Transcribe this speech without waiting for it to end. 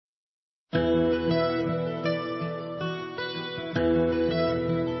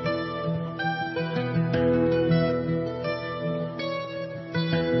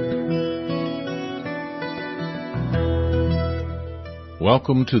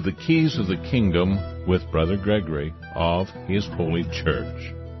Welcome to the Keys of the Kingdom with Brother Gregory of His Holy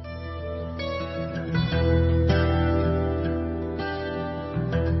Church.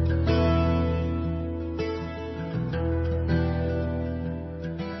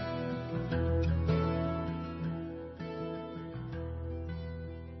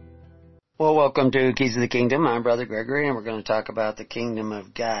 Well, welcome to Keys of the Kingdom. I'm Brother Gregory, and we're going to talk about the Kingdom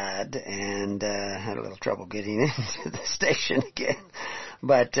of God, and had a little trouble getting into the station again.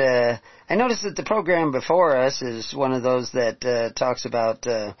 But I noticed that the program before us is one of those that talks about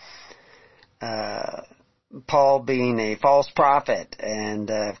Paul being a false prophet, and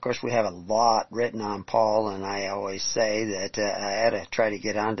of course we have a lot written on Paul, and I always say that I had to try to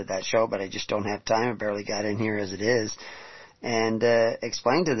get onto that show, but I just don't have time. I barely got in here as it is. And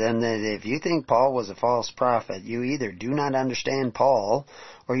explain to them that if you think Paul was a false prophet, you either do not understand Paul,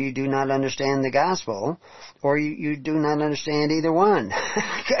 or you do not understand the gospel, or you do not understand either one.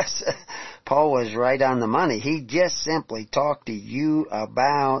 Because Paul was right on the money. He just simply talked to you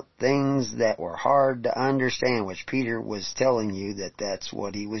about things that were hard to understand, which Peter was telling you that that's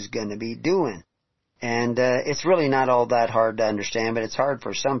what he was going to be doing. And it's really not all that hard to understand, but it's hard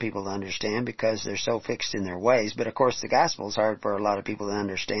for some people to understand because they're so fixed in their ways. But of course the gospel is hard for a lot of people to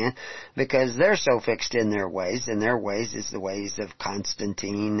understand because they're so fixed in their ways, and their ways is the ways of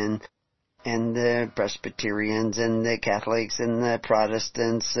Constantine and the Presbyterians and the Catholics and the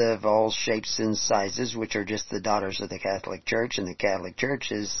Protestants of all shapes and sizes, which are just the daughters of the Catholic Church, and the Catholic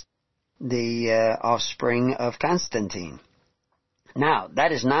Church is the offspring of Constantine. Now,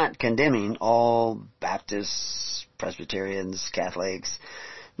 that is not condemning all Baptists, Presbyterians, Catholics,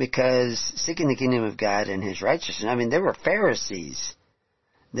 because seeking the kingdom of God and His righteousness, I mean, there were Pharisees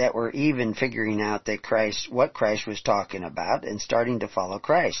that were even figuring out that what Christ was talking about and starting to follow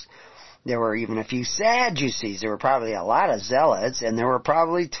Christ. There were even a few Sadducees. There were probably a lot of Zealots, and there were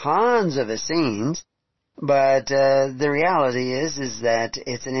probably tons of Essenes. But the reality is that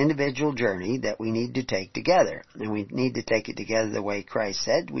it's an individual journey that we need to take together. And we need to take it together the way Christ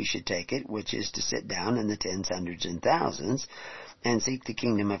said we should take it, which is to sit down in the tens, hundreds, and thousands and seek the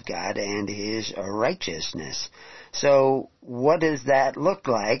kingdom of God and His righteousness. So what does that look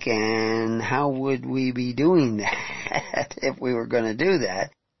like, and how would we be doing that if we were going to do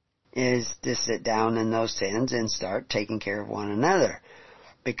that? Is to sit down in those tens and start taking care of one another.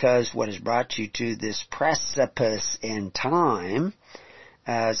 Because what has brought you to this precipice in time,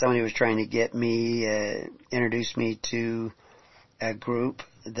 somebody was trying to get me, introduce me to a group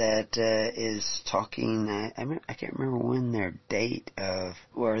that is talking, I can't remember when their date of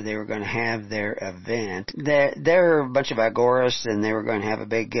where they were going to have their event. They're a bunch of agorists, and they were going to have a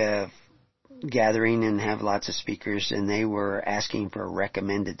big gathering and have lots of speakers, and they were asking for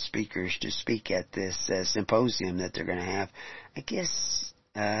recommended speakers to speak at this symposium that they're going to have, I guess,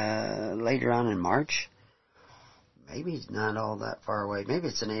 later on in March. Maybe it's not all that far away. Maybe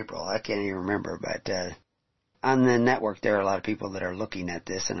it's in April. I can't even remember. But on the network, there are a lot of people that are looking at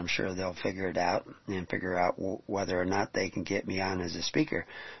this, and I'm sure they'll figure it out and figure out whether or not they can get me on as a speaker.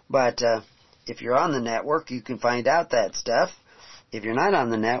 But if you're on the network, you can find out that stuff. If you're not on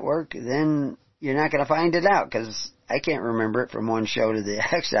the network, then you're not going to find it out, because I can't remember it from one show to the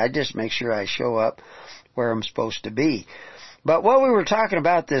next. I just make sure I show up where I'm supposed to be. But what we were talking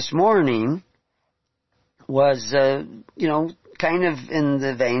about this morning was, kind of in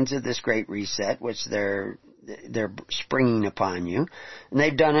the veins of this Great Reset, which they're springing upon you. And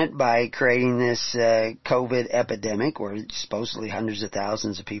they've done it by creating this COVID epidemic where supposedly hundreds of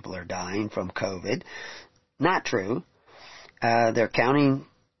thousands of people are dying from COVID. Not true. They're counting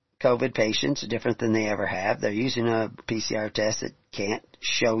COVID patients different than they ever have. They're using a PCR test that can't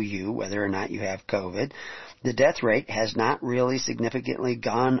show you whether or not you have COVID. The death rate has not really significantly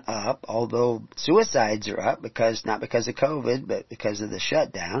gone up, although suicides are up, not because of COVID, but because of the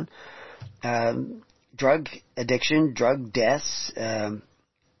shutdown. Drug addiction, drug deaths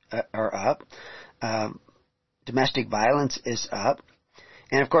are up. Domestic violence is up.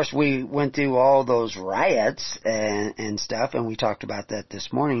 And of course we went through all those riots and stuff, and we talked about that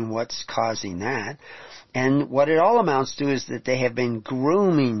this morning, what's causing that. And what it all amounts to is that they have been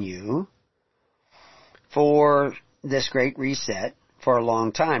grooming you for this Great Reset for a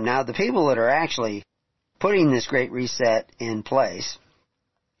long time. Now, the people that are actually putting this Great Reset in place,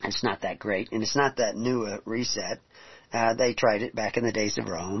 it's not that great, and it's not that new a reset. They tried it back in the days of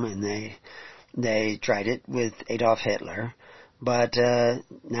Rome, and they tried it with Adolf Hitler. But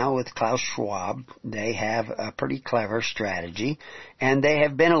now with Klaus Schwab, they have a pretty clever strategy, and they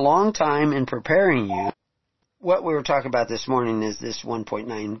have been a long time in preparing you. What we were talking about this morning is this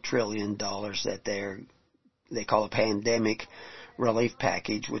 $1.9 trillion that they call a pandemic relief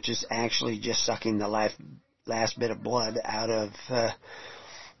package, which is actually just sucking the last bit of blood out of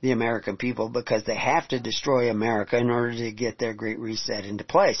the American people, because they have to destroy America in order to get their Great Reset into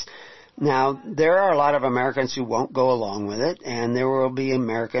place. Now, there are a lot of Americans who won't go along with it, and there will be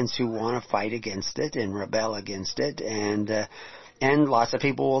Americans who want to fight against it and rebel against it, and lots of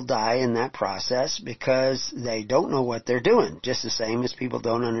people will die in that process because they don't know what they're doing, just the same as people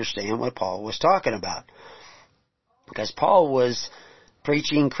don't understand what Paul was talking about. Because Paul was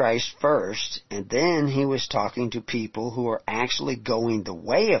preaching Christ first, and then he was talking to people who are actually going the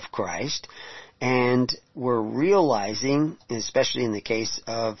way of Christ, and were realizing, especially in the case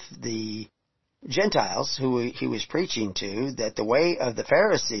of the Gentiles who he was preaching to, that the way of the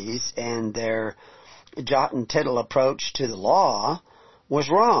Pharisees and their jot and tittle approach to the law was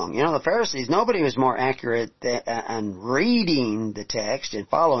wrong. You know, the Pharisees, nobody was more accurate on reading the text and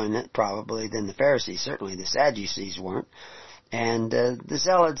following it probably than the Pharisees. Certainly the Sadducees weren't. And the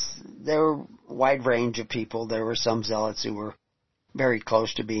Zealots, there were a wide range of people. There were some Zealots who were very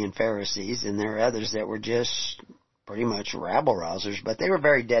close to being Pharisees, and there were others that were just pretty much rabble-rousers, but they were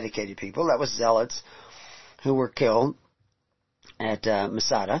very dedicated people. That was Zealots who were killed at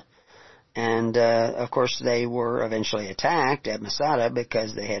Masada. And, of course, they were eventually attacked at Masada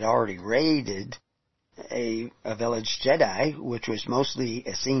because they had already raided a village Jedi, which was mostly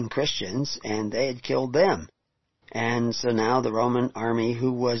Essene Christians, and they had killed them. And so now the Roman army,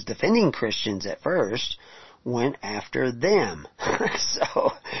 who was defending Christians at first, went after them.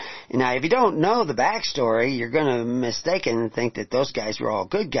 So, now if you don't know the backstory, you're going to mistake and think that those guys were all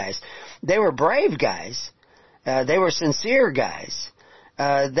good guys. They were brave guys. They were sincere guys.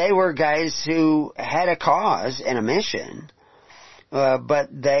 They were guys who had a cause and a mission, but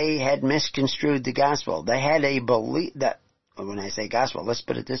they had misconstrued the gospel. They had a belief that, when I say gospel, let's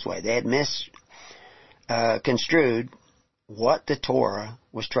put it this way, they had misconstrued what the Torah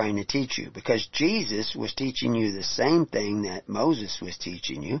was trying to teach you, because Jesus was teaching you the same thing that Moses was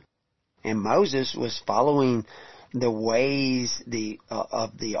teaching you, and Moses was following the ways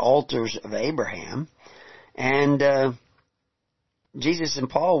of the altars of Abraham, and Jesus and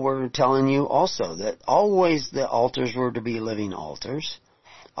Paul were telling you also that always the altars were to be living altars.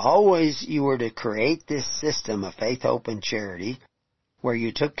 Always you were to create this system of faith, hope, and charity, where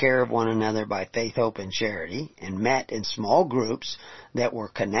you took care of one another by faith, hope, and charity, and met in small groups that were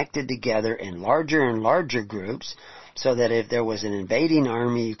connected together in larger and larger groups, so that if there was an invading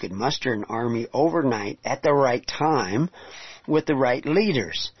army, you could muster an army overnight at the right time with the right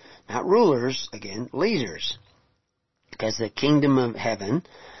leaders. Not rulers, again, leaders. Because the kingdom of heaven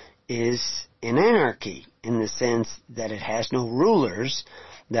is in anarchy, in the sense that it has no rulers.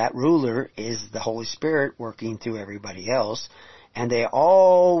 That ruler is the Holy Spirit working through everybody else, and they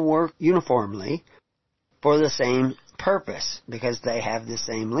all work uniformly for the same purpose, because they have the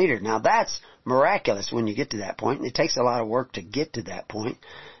same leader. Now that's miraculous when you get to that point, and it takes a lot of work to get to that point.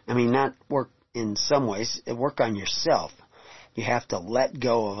 I mean, not work in some ways, work on yourself. You have to let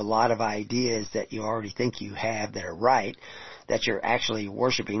go of a lot of ideas that you already think you have that are right, that you're actually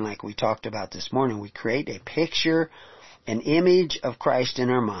worshiping, like we talked about this morning. We create a picture, an image of Christ in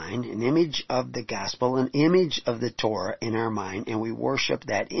our mind, an image of the gospel, an image of the Torah in our mind, and we worship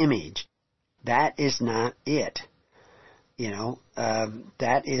that image. That is not it.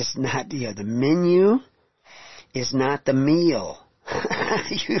 That is not, the menu is not the meal.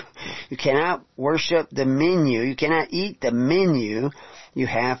 You cannot worship the menu. You cannot eat the menu. You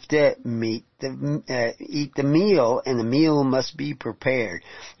have to eat the meal, and the meal must be prepared.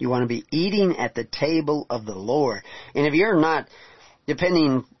 You want to be eating at the table of the Lord. And if you're not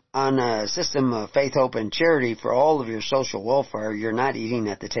depending on a system of faith, hope, and charity for all of your social welfare, you're not eating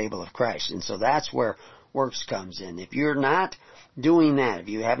at the table of Christ. And so that's where works comes in. If you're not doing that, if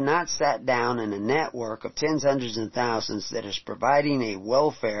you have not sat down in a network of tens, hundreds, and thousands that is providing a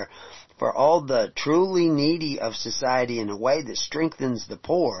welfare for all the truly needy of society in a way that strengthens the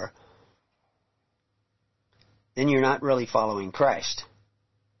poor, then you're not really following Christ.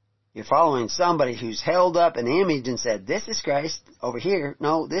 You're following somebody who's held up an image and said, this is Christ over here.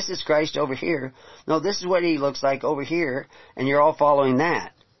 No, this is Christ over here. No, this is what he looks like over here. And you're all following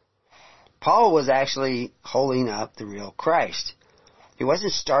that. Paul was actually holding up the real Christ. He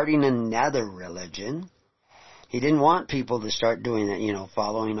wasn't starting another religion. He didn't want people to start doing that,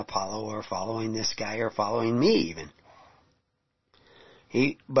 following Apollo or following this guy or following me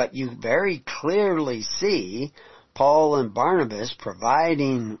even. But you very clearly see Paul and Barnabas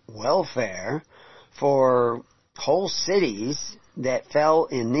providing welfare for whole cities that fell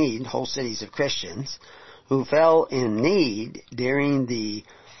in need, whole cities of Christians, who fell in need during the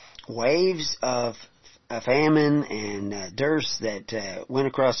waves of famine and dearths that went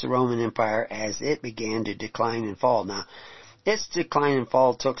across the Roman Empire as it began to decline and fall. Now, its decline and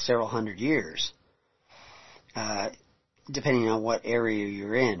fall took several hundred years, depending on what area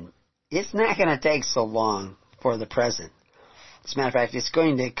you're in. It's not going to take so long for the present. As a matter of fact, it's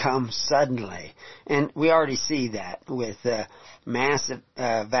going to come suddenly. And we already see that with massive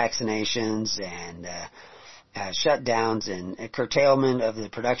vaccinations and shutdowns and curtailment of the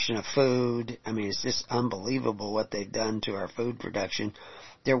production of food. I mean, it's just unbelievable what they've done to our food production.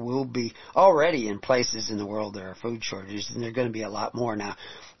 There will be, already in places in the world there are food shortages, and there are going to be a lot more. Now,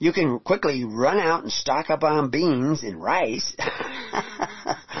 you can quickly run out and stock up on beans and rice,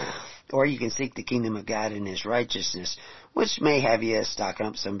 or you can seek the kingdom of God and His righteousness, which may have you stocking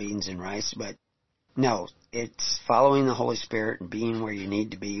up some beans and rice, but no, it's following the Holy Spirit and being where you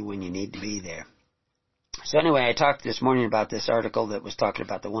need to be when you need to be there. So anyway, I talked this morning about this article that was talking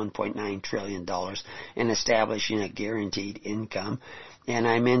about the $1.9 trillion and establishing a guaranteed income. And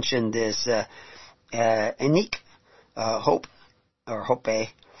I mentioned this Anique Hope, or Hope,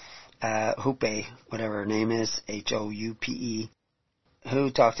 whatever her name is, Houpe,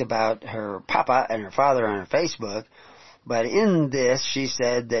 who talked about her papa and her father on her Facebook. But in this, she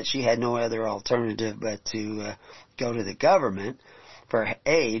said that she had no other alternative but to go to the government for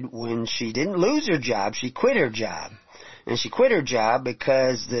aid when she didn't lose her job. She quit her job. And she quit her job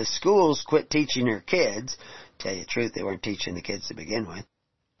because the schools quit teaching her kids. Tell you the truth, they weren't teaching the kids to begin with.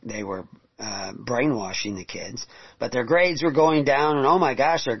 They were brainwashing the kids. But their grades were going down, and oh my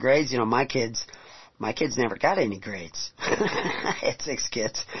gosh, their grades, my kids never got any grades. I had 6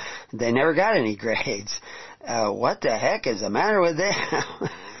 kids. They never got any grades. What the heck is the matter with them?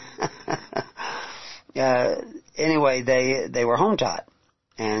 Anyway, they were home taught.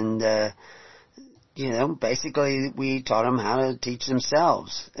 And, basically we taught them how to teach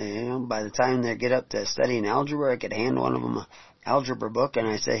themselves. By the time they get up to studying algebra, I could hand one of them an algebra book, and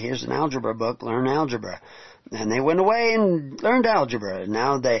I say, here's an algebra book, learn algebra. And they went away and learned algebra.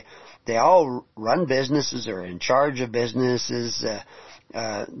 Now they all run businesses or are in charge of businesses.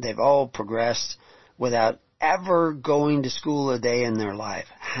 They've all progressed without ever going to school a day in their life.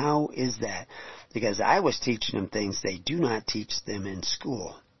 How is that? Because I was teaching them things they do not teach them in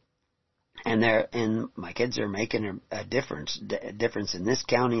school. And my kids are making a difference in this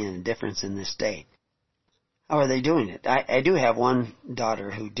county and a difference in this state. How are they doing it? I do have one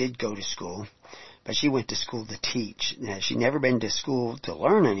daughter who did go to school, but she went to school to teach. Now, she'd never been to school to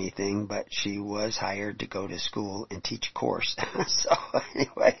learn anything, but she was hired to go to school and teach a course. So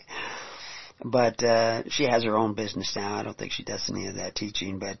anyway, but she has her own business now. I don't think she does any of that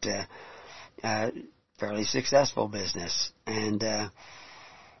teaching, but fairly successful business, and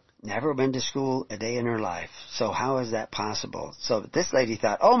never been to school a day in her life. So how is that possible? So this lady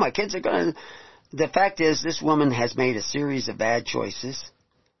thought, oh, my kids are going to... The fact is, this woman has made a series of bad choices,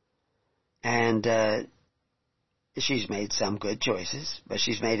 and she's made some good choices, but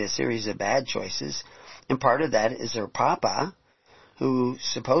she's made a series of bad choices, and part of that is her papa, who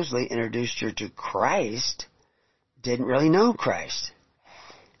supposedly introduced her to Christ, didn't really know Christ.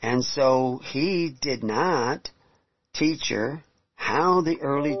 And so he did not teach her how the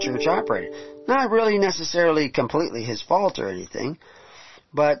early church operated. Not really necessarily completely his fault or anything,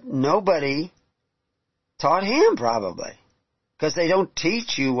 but nobody taught him probably, because they don't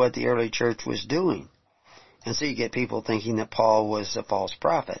teach you what the early church was doing. And so you get people thinking that Paul was a false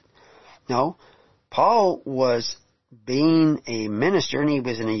prophet. No, Paul was being a minister, and he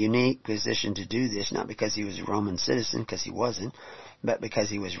was in a unique position to do this, not because he was a Roman citizen, because he wasn't, but because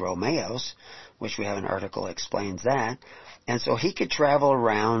he was Romeos, which we have an article that explains that. And so he could travel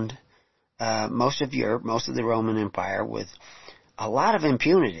around most of Europe, most of the Roman Empire, with a lot of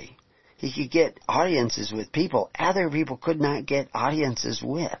impunity. He could get audiences with people other people could not get audiences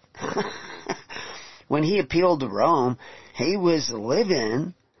with. When he appealed to Rome, he was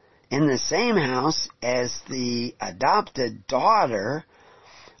living in the same house as the adopted daughter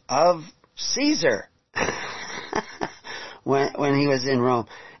of Caesar when he was in Rome.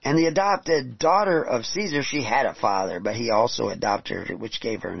 And the adopted daughter of Caesar, she had a father, but he also adopted her, which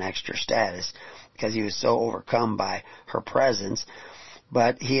gave her an extra status because he was so overcome by her presence.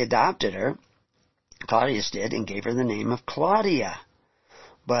 But he adopted her, Claudius did, and gave her the name of Claudia.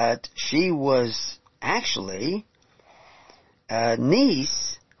 But she was actually a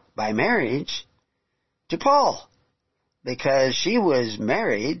niece by marriage to Paul, because she was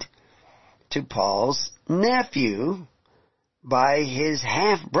married to Paul's nephew by his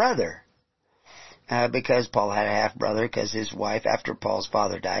half-brother. Because Paul had a half-brother, because his wife, after Paul's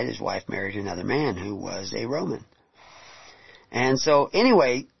father died, his wife married another man who was a Roman. And so,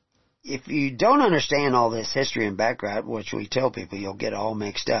 anyway, if you don't understand all this history and background, which we tell people, you'll get all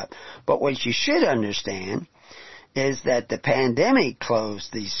mixed up. But what you should understand is that the pandemic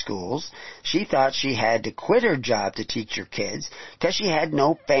closed these schools. She thought she had to quit her job to teach her kids because she had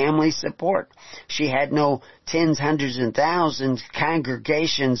no family support. She had no tens, hundreds, and thousands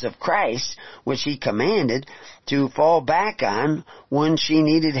congregations of Christ, which he commanded, to fall back on when she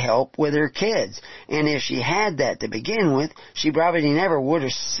needed help with her kids. And if she had that to begin with, she probably never would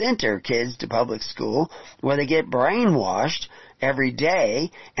have sent her kids to public school where they get brainwashed every day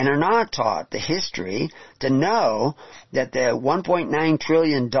and are not taught the history to know that the $1.9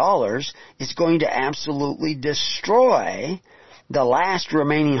 trillion is going to absolutely destroy the last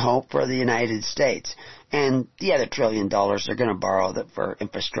remaining hope for the United States. And the other $1 trillion are going to borrow that for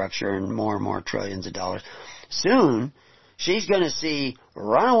infrastructure and more trillions of dollars. Soon, she's going to see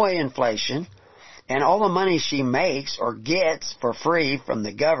runaway inflation, and all the money she makes or gets for free from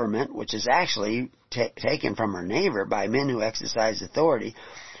the government, which is actually taken from her neighbor by men who exercise authority,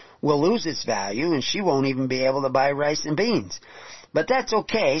 will lose its value, and she won't even be able to buy rice and beans. But that's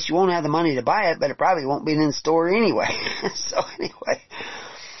okay. She won't have the money to buy it, but it probably won't be in the store anyway. So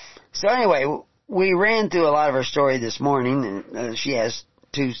anyway, we ran through a lot of her story this morning, and she has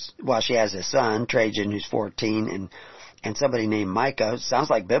she has a son, Trajan, who's 14, and somebody named Micah. Sounds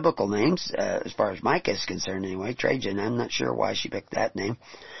like biblical names, as far as Micah is concerned anyway. Trajan, I'm not sure why she picked that name.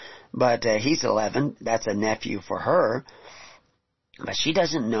 But he's 11. That's a nephew for her. But she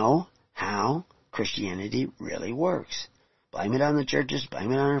doesn't know how Christianity really works. Blame it on the churches,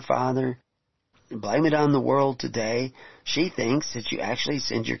 blame it on her father, blame it on the world today. She thinks that you actually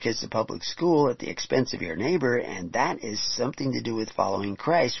send your kids to public school at the expense of your neighbor, and that is something to do with following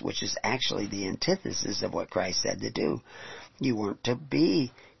Christ, which is actually the antithesis of what Christ said to do. You weren't to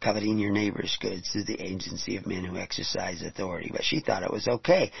be coveting your neighbor's goods through the agency of men who exercise authority. But she thought it was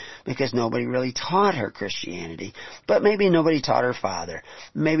okay because nobody really taught her Christianity. But maybe nobody taught her father.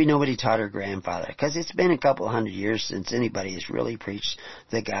 Maybe nobody taught her grandfather. Because it's been a couple hundred years since anybody has really preached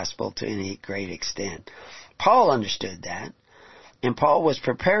the gospel to any great extent. Paul understood that. And Paul was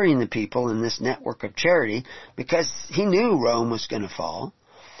preparing the people in this network of charity because he knew Rome was going to fall.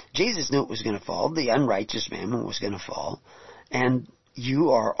 Jesus knew it was going to fall. The unrighteous mammon was going to fall. And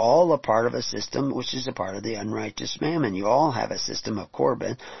you are all a part of a system which is a part of the unrighteous mammon. You all have a system of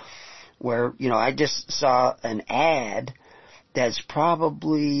Corbin where, I just saw an ad that's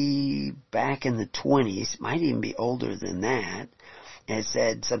probably back in the 20s, might even be older than that. And it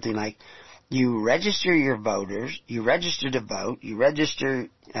said something like, you register your voters, you register to vote, you register,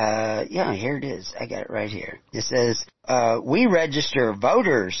 here it is. I got it right here. It says, we register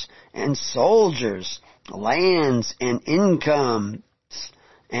voters and soldiers, lands and income,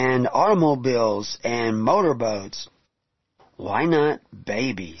 and automobiles and motorboats. Why not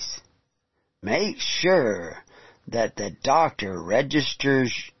babies? Make sure that the doctor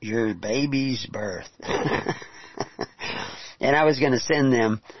registers your baby's birth. And I was going to send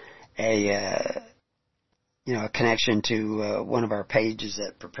them a connection to one of our pages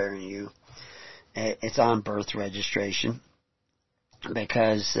at Preparing You. It's on birth registration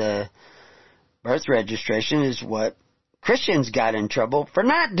because birth registration is what Christians got in trouble for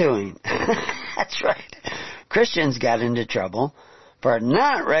not doing. That's right. Christians got into trouble for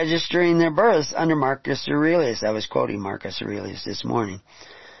not registering their births under Marcus Aurelius. I was quoting Marcus Aurelius this morning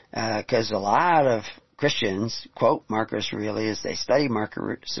because a lot of Christians quote Marcus Aurelius. They study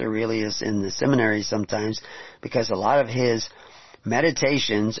Marcus Aurelius in the seminary sometimes because a lot of his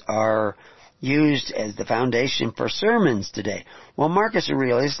meditations are used as the foundation for sermons today. Well, Marcus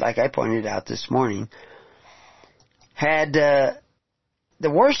Aurelius, like I pointed out this morning, had the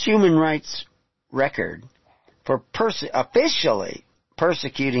worst human rights record for officially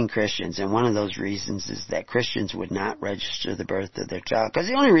persecuting Christians. And one of those reasons is that Christians would not register the birth of their child. Because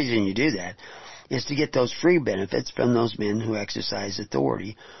the only reason you do that is to get those free benefits from those men who exercise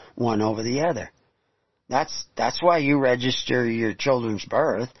authority one over the other. That's why you register your children's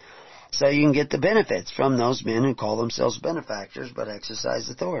birth, so you can get the benefits from those men who call themselves benefactors but exercise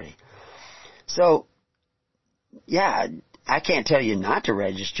authority. So, yeah, I can't tell you not to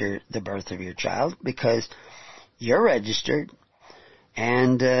register the birth of your child because you're registered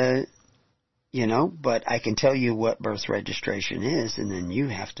and, but I can tell you what birth registration is and then you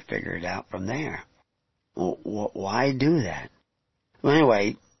have to figure it out from there. Well, why do that? Well,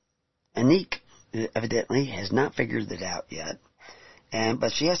 anyway, Anik evidently has not figured it out yet.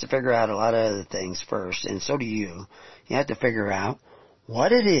 But she has to figure out a lot of other things first, and so do you. You have to figure out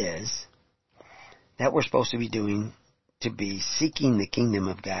what it is that we're supposed to be doing to be seeking the kingdom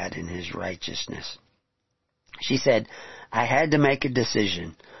of God and His righteousness. She said, I had to make a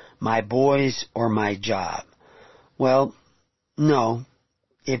decision. My boys or my job? Well, no.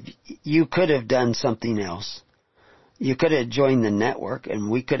 If you could have done something else, you could have joined the network and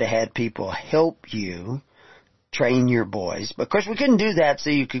we could have had people help you train your boys. But of course we couldn't do that so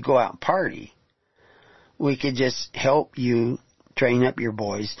you could go out and party. We could just help you train up your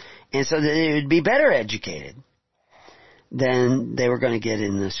boys and so that they would be better educated than they were going to get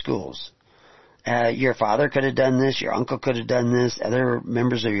in the schools. Your father could have done this, your uncle could have done this, other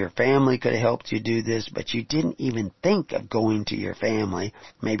members of your family could have helped you do this, but you didn't even think of going to your family.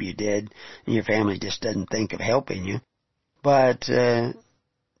 Maybe you did, and your family just doesn't think of helping you. But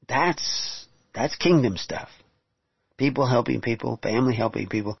that's kingdom stuff. People helping people, family helping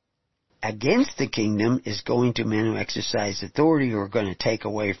people. Against the kingdom is going to men who exercise authority who are going to take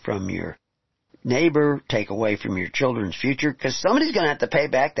away from your neighbor, take away from your children's future, because somebody's going to have to pay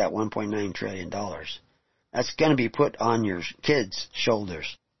back that $1.9 trillion. That's going to be put on your kids'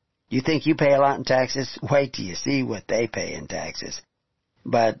 shoulders. You think you pay a lot in taxes? Wait till you see what they pay in taxes.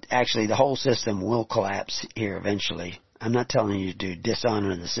 But actually, the whole system will collapse here eventually. I'm not telling you to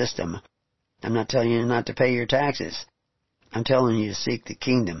dishonor the system. I'm not telling you not to pay your taxes. I'm telling you to seek the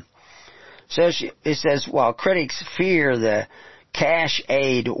kingdom. So it says, while critics fear the cash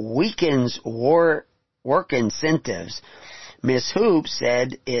aid weakens work incentives, Ms. Hoop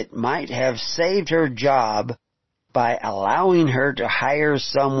said it might have saved her job by allowing her to hire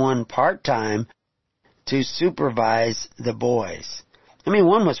someone part-time to supervise the boys. I mean,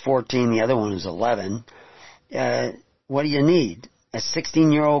 one was 14, the other one was 11. What do you need? A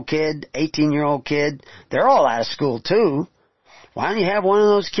 16-year-old kid, 18-year-old kid? They're all out of school too. Why don't you have one of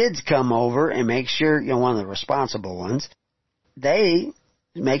those kids come over and make sure, one of the responsible ones, they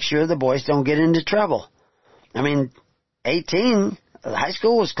make sure the boys don't get into trouble. I mean, 18, the high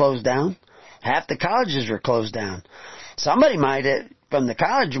school was closed down. Half the colleges were closed down. Somebody from the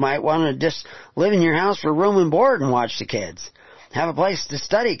college might want to just live in your house for room and board and watch the kids. Have a place to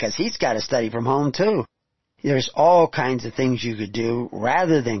study, because he's got to study from home too. There's all kinds of things you could do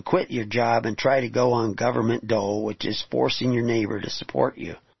rather than quit your job and try to go on government dole, which is forcing your neighbor to support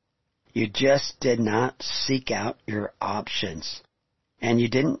you. You just did not seek out your options. And you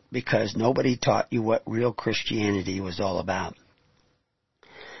didn't because nobody taught you what real Christianity was all about.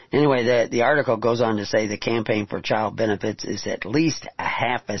 Anyway, the article goes on to say the campaign for child benefits is at least a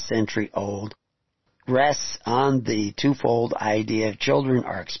half a century old, rests on the twofold idea of children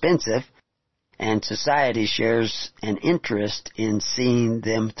are expensive, and society shares an interest in seeing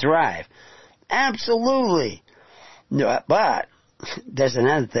them thrive. Absolutely. But there's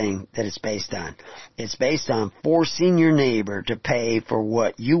another thing that it's based on. It's based on forcing your neighbor to pay for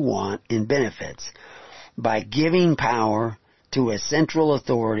what you want in benefits by giving power to a central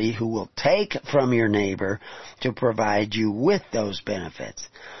authority who will take from your neighbor to provide you with those benefits.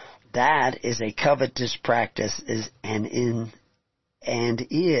 That is a covetous practice and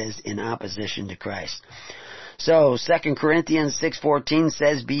is in opposition to Christ. So 2 Corinthians 6:14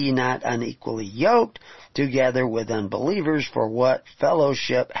 says, "Be ye not unequally yoked together with unbelievers, for what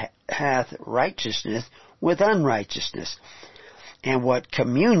fellowship hath righteousness with unrighteousness? And what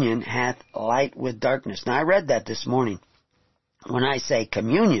communion hath light with darkness?" Now I read that this morning. When I say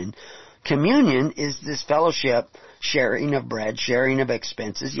communion is this fellowship, sharing of bread, sharing of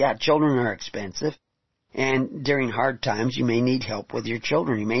expenses. Yeah, children are expensive. And during hard times, you may need help with your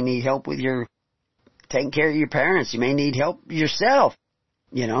children. You may need help with taking care of your parents. You may need help yourself.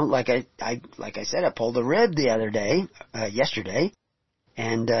 Like I said, I pulled a rib the other day, yesterday,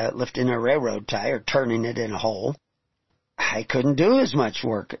 and lifting a railroad tie or turning it in a hole. I couldn't do as much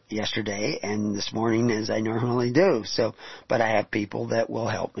work yesterday and this morning as I normally do. But I have people that will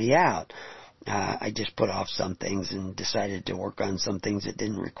help me out. I just put off some things and decided to work on some things that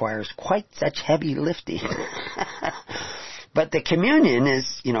didn't require quite such heavy lifting. But the communion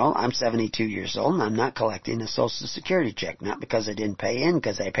is, I'm 72 years old and I'm not collecting a Social Security check. Not because I didn't pay in,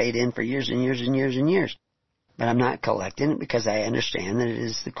 because I paid in for years and years and years and years. But I'm not collecting it because I understand that it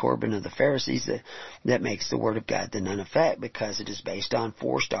is the Corban of the Pharisees that makes the Word of God to none effect, because it is based on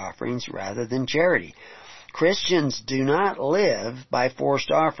forced offerings rather than charity. Christians do not live by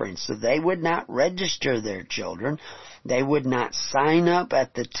forced offerings, so they would not register their children. They would not sign up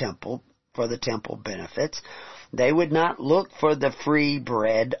at the temple for the temple benefits. They would not look for the free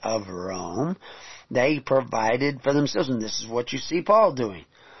bread of Rome. They provided for themselves, and this is what you see Paul doing.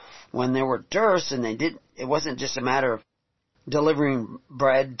 When there were dearths, and it wasn't just a matter of delivering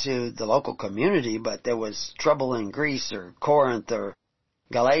bread to the local community, but there was trouble in Greece or Corinth or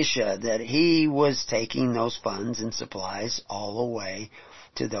Galatia, that he was taking those funds and supplies all the way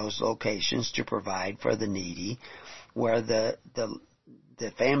to those locations to provide for the needy, where the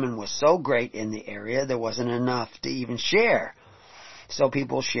the famine was so great in the area, there wasn't enough to even share. So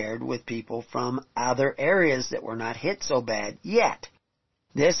people shared with people from other areas that were not hit so bad yet.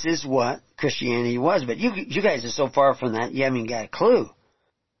 This is what Christianity was. But you guys are so far from that, you haven't got a clue.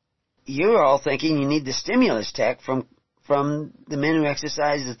 You're all thinking you need the stimulus check from the men who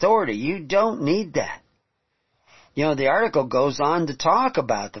exercise authority. You don't need that. You know, the article goes on to talk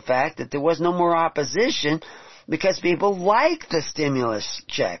about the fact that there was no more opposition because people like the stimulus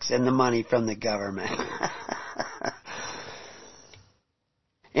checks and the money from the government.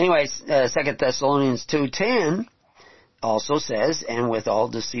 Anyways, 2 Thessalonians 2:10 also says, and with all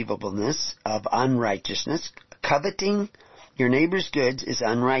deceivableness of unrighteousness, coveting your neighbor's goods is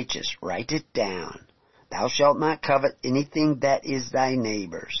unrighteous. Write it down. Thou shalt not covet anything that is thy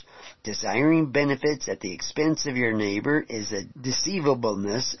neighbor's. Desiring benefits at the expense of your neighbor is a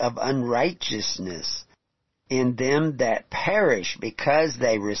deceivableness of unrighteousness in them that perish, because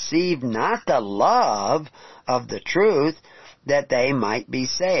they receive not the love of the truth, that they might be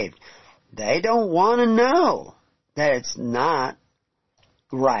saved. They don't want to know that it's not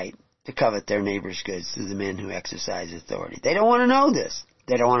right to covet their neighbor's goods through the men who exercise authority. They don't want to know this.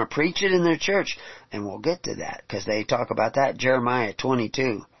 They don't want to preach it in their church. And we'll get to that, because they talk about that. Jeremiah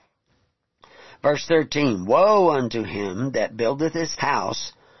 22. Verse 13, Woe unto him that buildeth his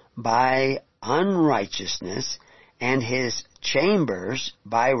house by unrighteousness, and his chambers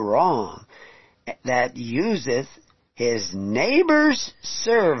by wrong, that useth his neighbor's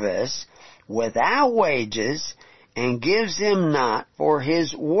service without wages, and gives him not for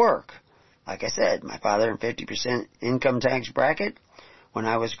his work. Like I said, my father in 50% income tax bracket. When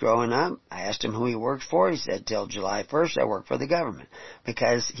I was growing up, I asked him who he worked for. He said, till July 1st, I worked for the government.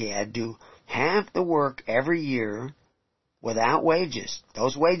 Because he had to have the work every year without wages.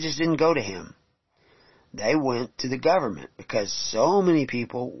 Those wages didn't go to him. They went to the government, because so many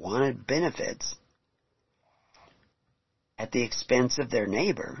people wanted benefits at the expense of their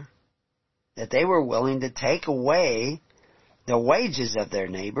neighbor that they were willing to take away the wages of their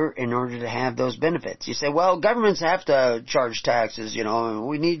neighbor in order to have those benefits. You say, well, governments have to charge taxes,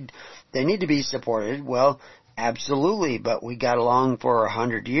 and they need to be supported. Well, absolutely, but we got along for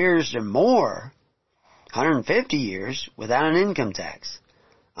 100 years or more, 150 years, without an income tax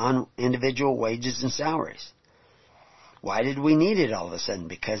on individual wages and salaries. Why did we need it all of a sudden?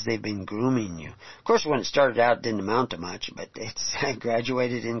 Because they've been grooming you. Of course, when it started out, it didn't amount to much, but it's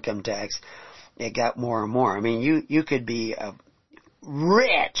graduated income tax. It got more and more. I mean, you could be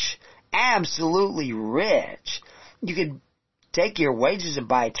rich, absolutely rich. You could take your wages and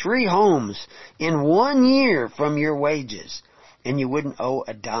buy 3 homes in 1 year from your wages, and you wouldn't owe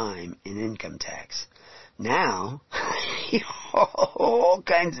a dime in income tax. Now, you owe all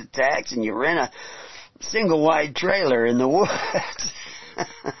kinds of tax, and you rent a single-wide trailer in the woods.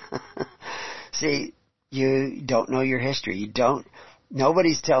 See, you don't know your history.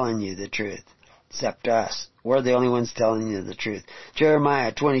 Nobody's telling you the truth except us. We're the only ones telling you the truth.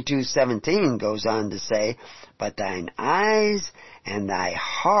 Jeremiah 22:17 goes on to say, But thine eyes and thy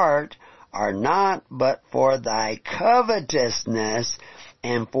heart are not but for thy covetousness,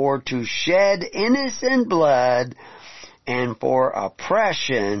 and for to shed innocent blood, and for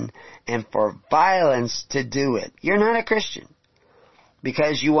oppression, and for violence to do it. You're not a Christian,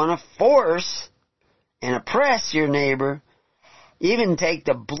 because you want to force and oppress your neighbor, even take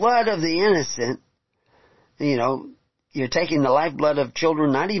the blood of the innocent. You're taking the lifeblood of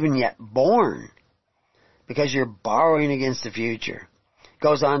children not even yet born, because you're borrowing against the future.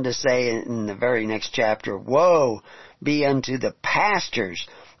 Goes on to say in the very next chapter, Woe be unto the pastors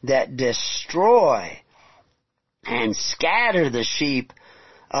that destroy and scatter the sheep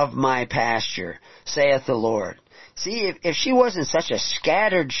of my pasture, saith the Lord. See, if she wasn't such a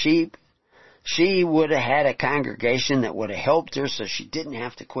scattered sheep, she would have had a congregation that would have helped her so she didn't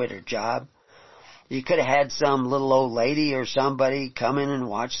have to quit her job. You could have had some little old lady or somebody come in and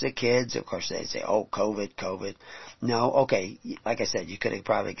watch the kids. Of course, they'd say, oh, COVID. No, okay, like I said, you could have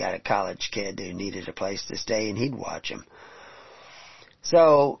probably got a college kid who needed a place to stay, and he'd watch them.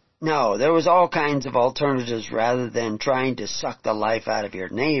 So, no, there was all kinds of alternatives rather than trying to suck the life out of your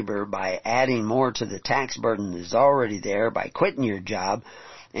neighbor by adding more to the tax burden that's already there, by quitting your job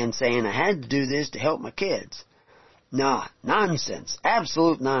and saying, I had to do this to help my kids. Nah, nonsense.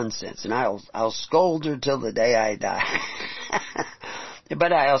 Absolute nonsense. And I'll scold her till the day I die.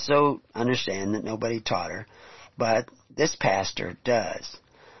 But I also understand that nobody taught her. But this pastor does.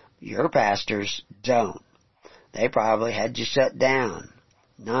 Your pastors don't. They probably had you shut down.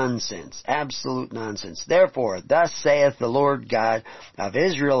 Nonsense. Absolute nonsense. Therefore, thus saith the Lord God of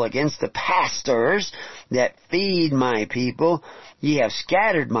Israel against the pastors that feed my people, ye have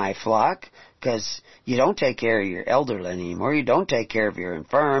scattered my flock, because you don't take care of your elderly anymore, you don't take care of your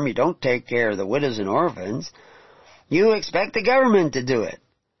infirm, you don't take care of the widows and orphans. You expect the government to do it.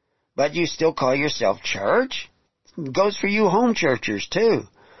 But you still call yourself church? It goes for you home churchers too.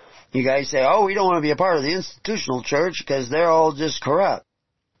 You guys say, oh, we don't want to be a part of the institutional church because they're all just corrupt.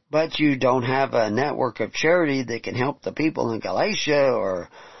 But you don't have a network of charity that can help the people in Galatia or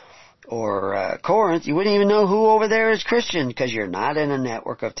Corinth. You wouldn't even know who over there is Christian because you're not in a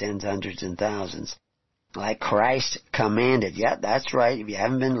network of tens, hundreds, and thousands. Like Christ commanded. Yeah, that's right. If you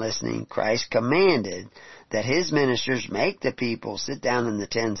haven't been listening, Christ commanded that His ministers make the people sit down in the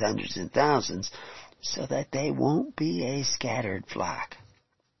tens, hundreds, and thousands so that they won't be a scattered flock.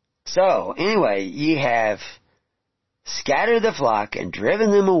 So, anyway, ye have scattered the flock and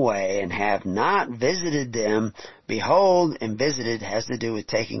driven them away and have not visited them. Behold, and visited has to do with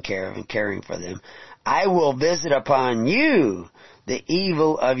taking care of and caring for them. I will visit upon you the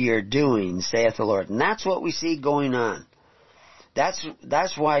evil of your doing, saith the Lord. And that's what we see going on.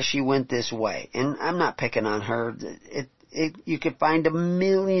 That's why she went this way. And I'm not picking on her. You could find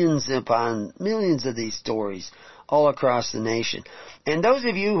millions upon millions of these stories all across the nation. And those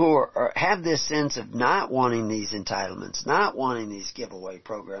of you who have this sense of not wanting these entitlements, not wanting these giveaway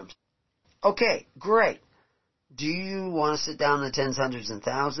programs, okay, great. Do you want to sit down in the tens, hundreds, and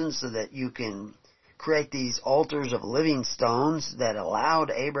thousands so that you can create these altars of living stones that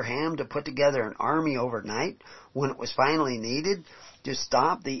allowed Abraham to put together an army overnight when it was finally needed to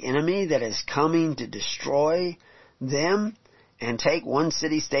stop the enemy that is coming to destroy them and take one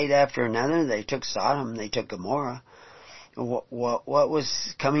city-state after another? They took Sodom, they took Gomorrah. What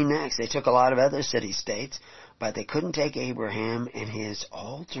was coming next? They took a lot of other city-states, but they couldn't take Abraham and his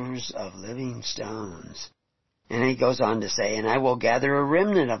altars of living stones. And he goes on to say, and I will gather a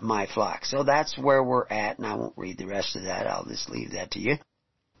remnant of my flock. So that's where we're at, and I won't read the rest of that. I'll just leave that to you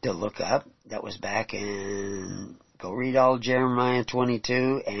to look up. That was back in, go read all Jeremiah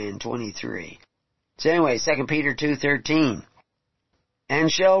 22 and 23. So anyway, 2 Peter 2:13.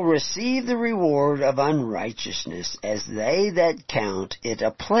 And shall receive the reward of unrighteousness, as they that count it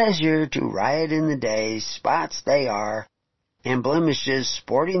a pleasure to riot in the day, spots they are, and blemishes,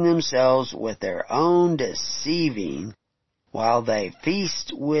 sporting themselves with their own deceiving, while they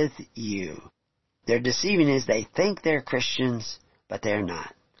feast with you. Their deceiving is they think they're Christians, but they're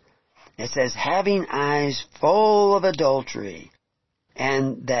not. It says, having eyes full of adultery,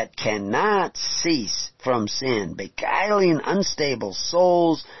 and that cannot cease from sin, beguiling unstable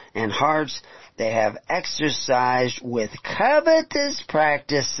souls and hearts, they have exercised with covetous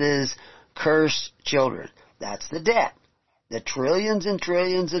practices cursed children. That's the debt. The trillions and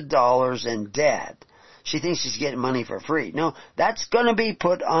trillions of dollars in debt. She thinks she's getting money for free. No, that's going to be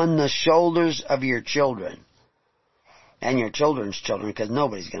put on the shoulders of your children. And your children's children, because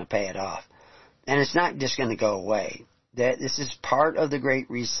nobody's going to pay it off. And it's not just going to go away. This is part of the Great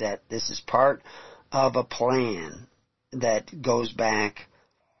Reset. This is part of a plan that goes back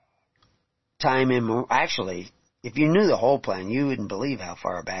time immemorial. Actually, if you knew the whole plan, you wouldn't believe how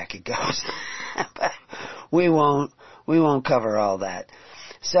far back it goes. But we won't cover all that.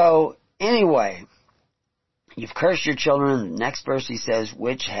 So, anyway, you've cursed your children. The next verse he says,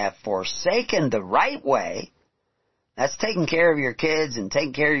 which have forsaken the right way. That's taking care of your kids and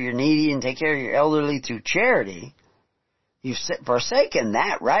taking care of your needy and taking care of your elderly through charity. You've forsaken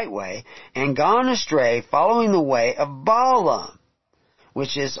that right way and gone astray, following the way of Balaam,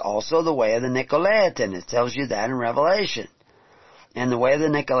 which is also the way of the Nicolaitan. It tells you that in Revelation. And the way of the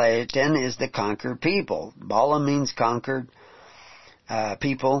Nicolaitan is the conquered people. Balaam means conquered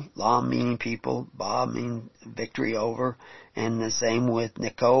people, Lam meaning people, Ba meaning victory over, and the same with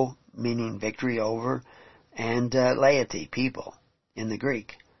Nico meaning victory over, and laity, people, in the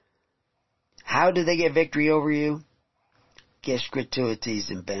Greek. How do they get victory over you? Gifts,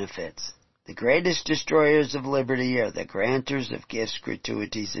 gratuities, and benefits. The greatest destroyers of liberty are the granters of gifts,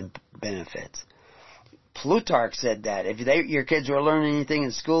 gratuities, and benefits. Plutarch said that. If your kids were learning anything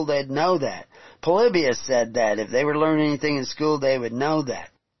in school, they'd know that. Polybius said that. If they were learning anything in school, they would know that.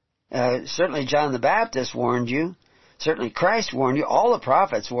 Certainly John the Baptist warned you. Certainly Christ warned you. All the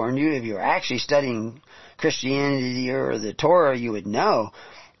prophets warned you. If you were actually studying Christianity or the Torah, you would know.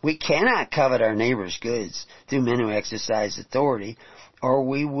 We cannot covet our neighbor's goods through men who exercise authority, or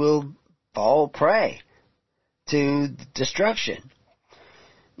we will fall prey to destruction.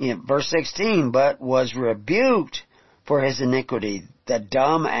 Verse 16, but was rebuked for his iniquity. The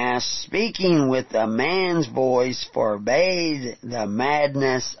dumb ass, speaking with a man's voice, forbade the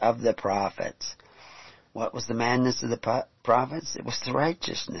madness of the prophets. What was the madness of the prophets? It was the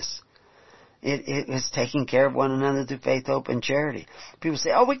righteousness. It was taking care of one another through faith, hope, and charity. People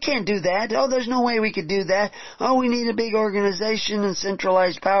say, oh, we can't do that. Oh, there's no way we could do that. Oh, we need a big organization and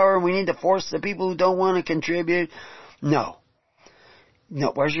centralized power, and we need to force the people who don't want to contribute. No.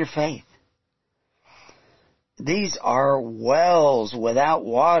 No, where's your faith? These are wells without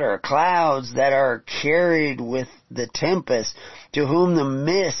water, clouds that are carried with the tempest, to whom the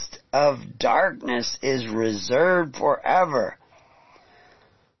mist of darkness is reserved forever.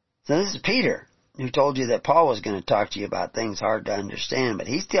 So this is Peter, who told you that Paul was going to talk to you about things hard to understand, but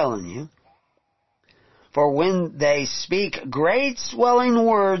he's telling you, for when they speak great swelling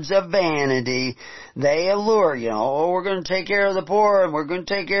words of vanity, they allure, oh, we're going to take care of the poor, and we're going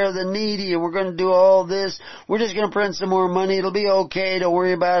to take care of the needy, and we're going to do all this. We're just going to print some more money. It'll be okay. Don't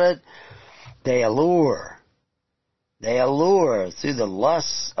worry about it. They allure. They allure through the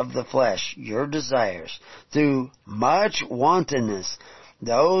lusts of the flesh, your desires, through much wantonness,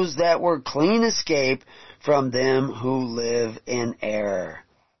 those that were clean escape from them who live in error.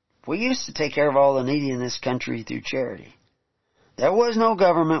 We used to take care of all the needy in this country through charity. There was no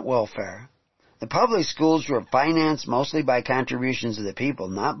government welfare. The public schools were financed mostly by contributions of the people,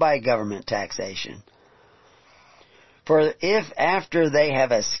 not by government taxation. For if after they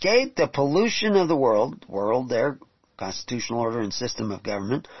have escaped the pollution of the world, their constitutional order and system of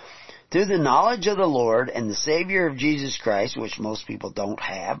government, through the knowledge of the Lord and the Savior of Jesus Christ, which most people don't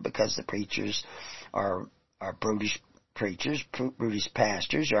have because the preachers are brutish preachers, brutish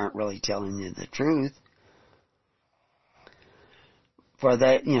pastors, aren't really telling you the truth. For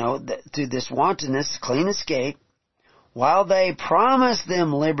that, through this wantonness, clean escape, while they promise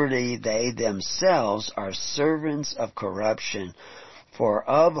them liberty, they themselves are servants of corruption. For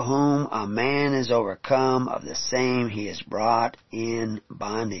of whom a man is overcome, of the same he is brought in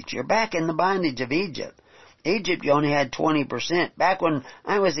bondage. You're back in the bondage of Egypt. Egypt, you only had 20%. Back when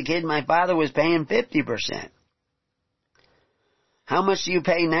I was a kid, my father was paying 50%. How much do you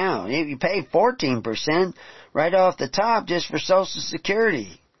pay now? You pay 14% right off the top just for Social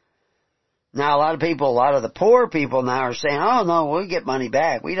Security. Now, a lot of the poor people now are saying, oh, no, we get money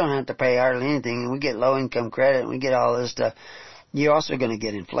back. We don't have to pay hardly anything, and we get low-income credit, and we get all this stuff. You're also going to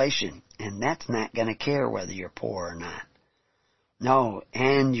get inflation, and that's not going to care whether you're poor or not. No,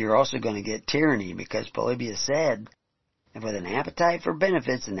 and you're also going to get tyranny, because Polybius said, with an appetite for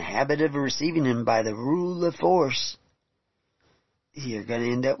benefits and the habit of receiving them by the rule of force, you're going to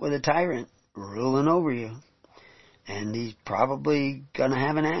end up with a tyrant ruling over you. And he's probably going to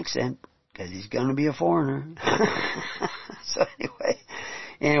have an accent, because he's going to be a foreigner. So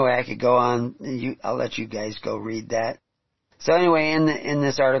anyway, I could go on. I'll let you guys go read that. So anyway, in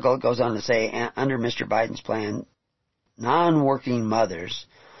this article, it goes on to say, under Mr. Biden's plan, non-working mothers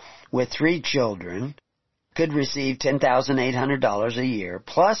with 3 children could receive $10,800 a year,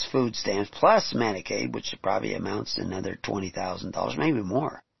 plus food stamps, plus Medicaid, which probably amounts to another $20,000, maybe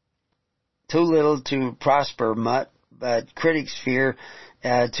more. Too little to prosper much, but critics fear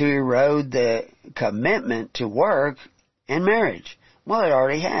to erode the commitment to work and marriage. Well, it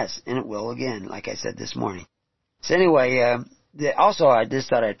already has, and it will again, like I said this morning. So anyway, also I just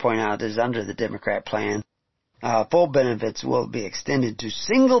thought I'd point out is under the Democrat plan, full benefits will be extended to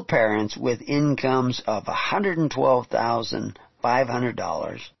single parents with incomes of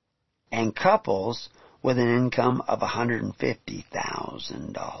 $112,500 and couples with an income of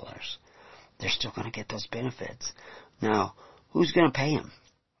 $150,000. They're still going to get those benefits. Now, who's going to pay them?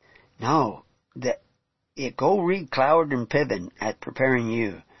 No, go read Cloward and Piven at Preparing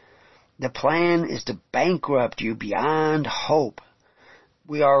You. The plan is to bankrupt you beyond hope.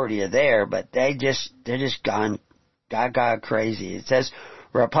 We already are there, but they're just gone gaga crazy. It says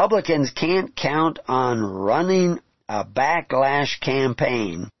Republicans can't count on running a backlash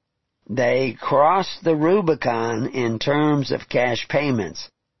campaign. They cross the Rubicon in terms of cash payments.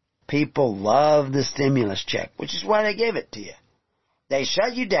 People love the stimulus check, which is why they gave it to you. They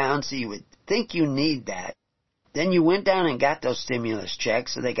shut you down so you would think you need that. Then you went down and got those stimulus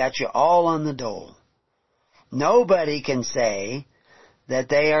checks, so they got you all on the dole. Nobody can say that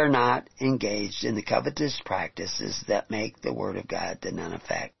they are not engaged in the covetous practices that make the Word of God to none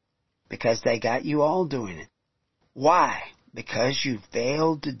effect, because they got you all doing it. Why? Because you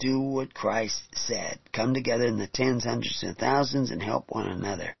failed to do what Christ said. Come together in the tens, hundreds, and thousands and help one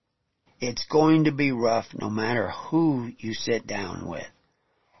another. It's going to be rough no matter who you sit down with.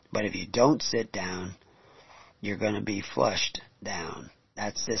 But if you don't sit down, you're going to be flushed down.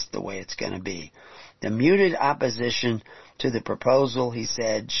 That's just the way it's going to be. The muted opposition to the proposal, he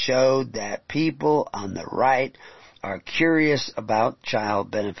said, showed that people on the right are curious about child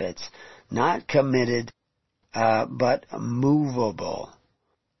benefits, not committed, but movable.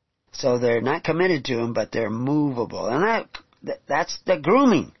 So they're not committed to them, but they're movable. And that's the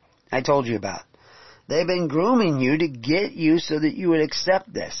grooming I told you about. They've been grooming you to get you so that you would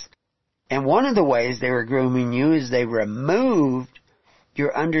accept this. And one of the ways they were grooming you is they removed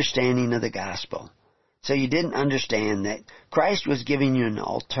your understanding of the gospel. So you didn't understand that Christ was giving you an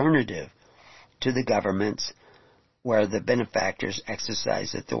alternative to the governments where the benefactors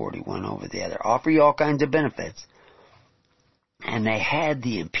exercise authority one over the other. Offer you all kinds of benefits. And they had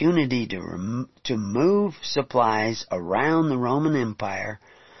the impunity to move supplies around the Roman Empire,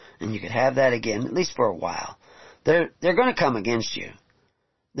 and you could have that again, at least for a while. They're going to come against you.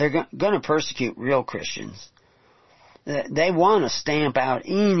 They're going to persecute real Christians. They want to stamp out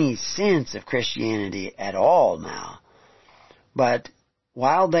any sense of Christianity at all now. But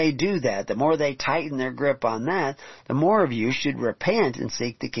while they do that, the more they tighten their grip on that, the more of you should repent and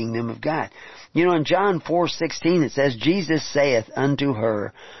seek the kingdom of God. You know, in John 4:16 it says, Jesus saith unto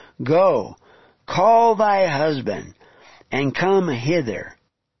her, Go, call thy husband, and come hither.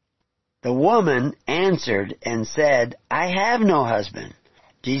 The woman answered and said, I have no husband.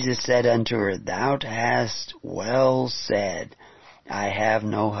 Jesus said unto her, Thou hast well said, I have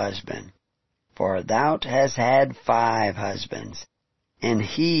no husband. For thou hast had 5 husbands, and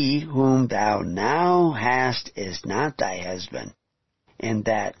he whom thou now hast is not thy husband. And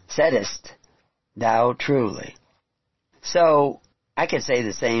that saidest thou truly. So, I could say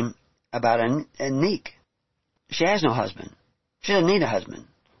the same about Anique. She has no husband. She doesn't need a husband.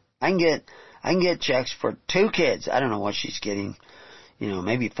 I can get checks for 2 kids. I don't know what she's getting.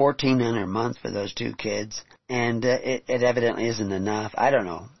 Maybe $1,400 a month for those 2 kids. And it evidently isn't enough. I don't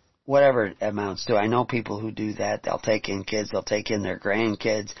know. Whatever it amounts to. I know people who do that. They'll take in kids, they'll take in their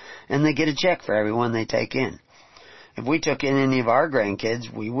grandkids, and they get a check for everyone they take in. If we took in any of our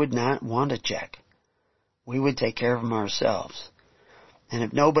grandkids, we would not want a check. We would take care of them ourselves. And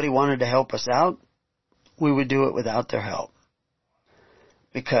if nobody wanted to help us out, we would do it without their help.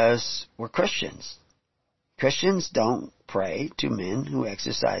 Because we're Christians. Christians don't pray to men who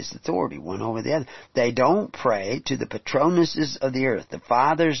exercise authority one over the other. They don't pray to the patronuses of the earth, the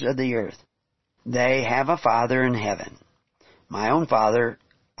fathers of the earth. They have a father in heaven. My own father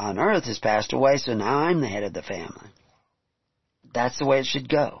on earth has passed away, so now I'm the head of the family. That's the way it should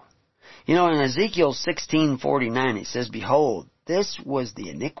go. In Ezekiel 16:49 it says, Behold, this was the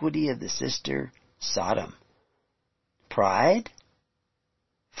iniquity of the sister Sodom. Pride,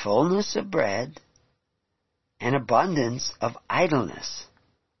 fullness of bread, and abundance of idleness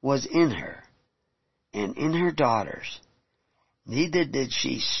was in her, and in her daughters. Neither did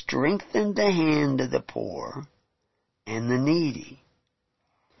she strengthen the hand of the poor and the needy.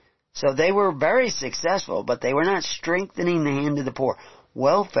 So they were very successful, but they were not strengthening the hand of the poor.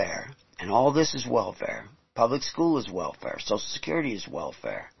 Welfare, and all this is welfare. Public school is welfare. Social Security is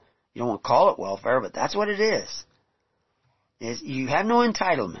welfare. You don't want to call it welfare, but that's what it is. You have no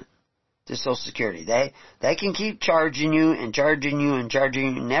entitlement to Social Security. They can keep charging you and charging you and charging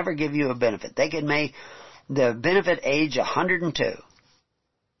you and never give you a benefit. They can make the benefit age 102.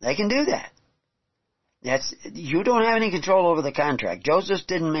 They can do that. You don't have any control over the contract. Joseph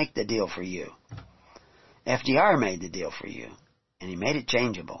didn't make the deal for you. FDR made the deal for you, and he made it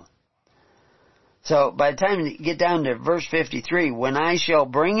changeable. So by the time you get down to verse 53, when I shall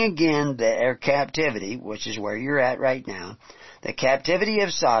bring again their captivity, which is where you're at right now, the captivity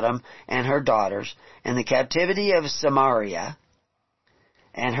of Sodom and her daughters, and the captivity of Samaria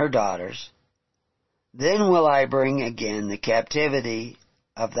and her daughters, then will I bring again the captivity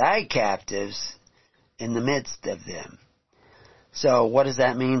of thy captives in the midst of them. So what does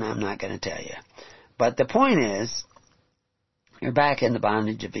that mean? I'm not going to tell you. But the point is, you're back in the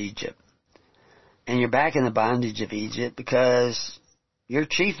bondage of Egypt. And you're back in the bondage of Egypt because you're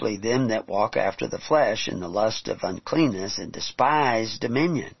chiefly them that walk after the flesh in the lust of uncleanness and despise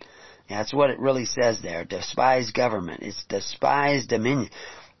dominion. That's what it really says there. Despise government. It's despise dominion.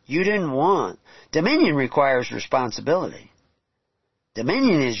 You didn't want. Dominion requires responsibility.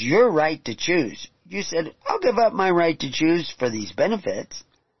 Dominion is your right to choose. You said, I'll give up my right to choose for these benefits.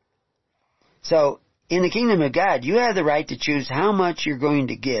 So, in the kingdom of God, you have the right to choose how much you're going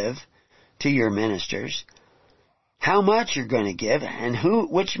to give to your ministers, how much you're going to give, and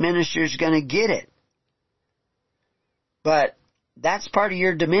which minister is going to get it. But that's part of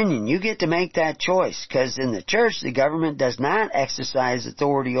your dominion. You get to make that choice, because in the church, the government does not exercise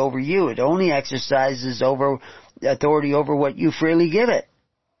authority over you. It only exercises over authority over what you freely give it.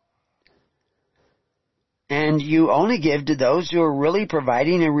 And you only give to those who are really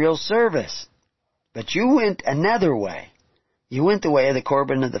providing a real service. But you went another way. You went the way of the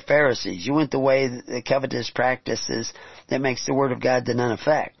Corban of the Pharisees. You went the way of the covetous practices that makes the Word of God to none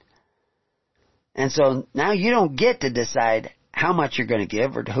effect. And so now you don't get to decide how much you're going to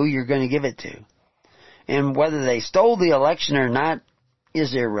give or who you're going to give it to. And whether they stole the election or not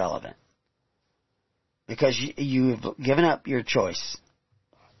is irrelevant. Because you've given up your choice.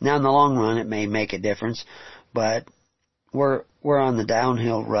 Now in the long run it may make a difference, but we're on the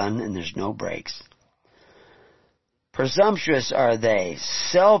downhill run and there's no brakes. Presumptuous are they,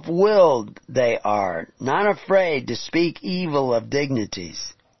 self-willed they are, not afraid to speak evil of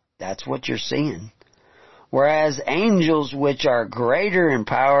dignities. That's what you're seeing. Whereas angels which are greater in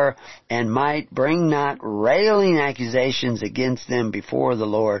power and might bring not railing accusations against them before the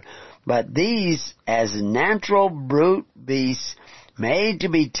Lord, but these as natural brute beasts made to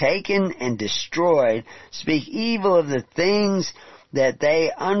be taken and destroyed, speak evil of the things that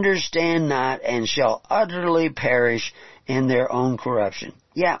they understand not and shall utterly perish in their own corruption.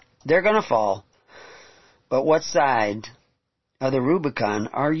 Yeah, they're going to fall. But what side of the Rubicon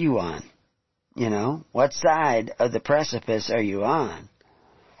are you on? You know, what side of the precipice are you on?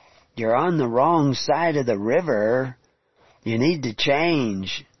 You're on the wrong side of the river. You need to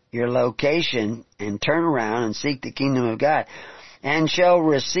change your location and turn around and seek the kingdom of God. And shall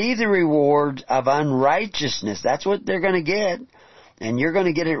receive the reward of unrighteousness. That's what they're going to get. And you're going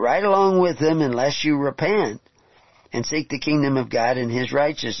to get it right along with them unless you repent and seek the kingdom of God and His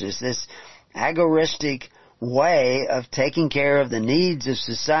righteousness. This agoristic way of taking care of the needs of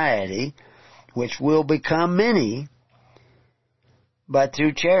society, which will become many, but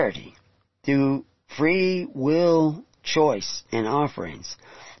through charity, through free will choice and offerings,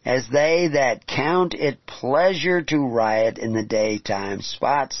 as they that count it pleasure to riot in the daytime,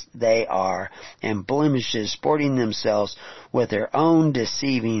 spots they are, and blemishes, sporting themselves with their own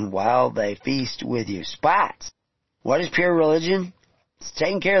deceiving while they feast with you. Spots! What is pure religion? It's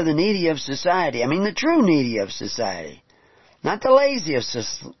taking care of the needy of society. I mean the true needy of society. Not the lazy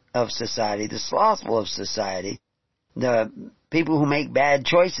of society, the slothful of society, the people who make bad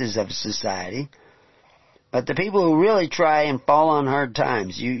choices of society, but the people who really try and fall on hard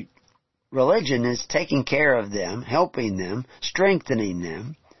times. Religion is taking care of them, helping them, strengthening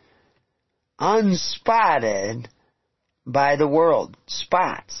them, unspotted by the world.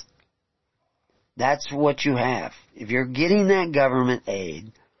 Spots. That's what you have. If you're getting that government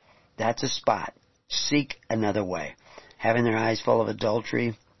aid, that's a spot. Seek another way. Having their eyes full of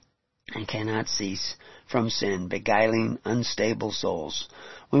adultery and cannot cease from sin, beguiling unstable souls.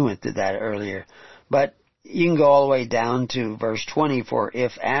 We went through that earlier. But you can go all the way down to verse 20, for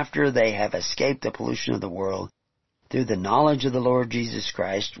if after they have escaped the pollution of the world, through the knowledge of the Lord Jesus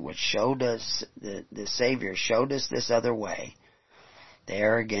Christ, which showed us, the Savior showed us this other way, they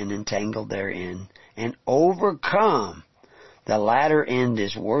are again entangled therein, and overcome, the latter end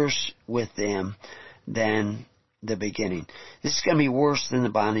is worse with them than the beginning. This is going to be worse than the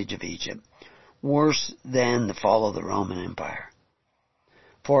bondage of Egypt, worse than the fall of the Roman Empire.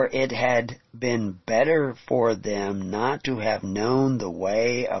 For it had been better for them not to have known the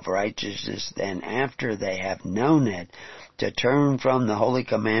way of righteousness than after they have known it, to turn from the holy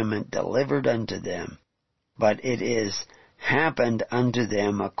commandment delivered unto them. But it is happened unto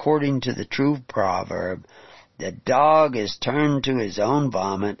them according to the true proverb, the dog is turned to his own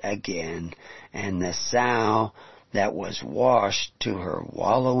vomit again, and the sow that was washed to her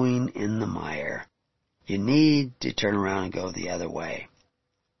wallowing in the mire. You need to turn around and go the other way.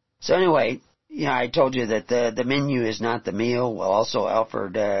 So anyway, I told you that the menu is not the meal. Well, also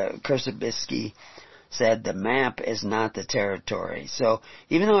Alfred Kursabisky said the map is not the territory. So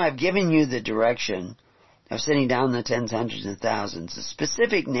even though I've given you the direction of sitting down the tens, hundreds, and thousands, the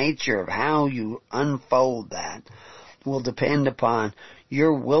specific nature of how you unfold that will depend upon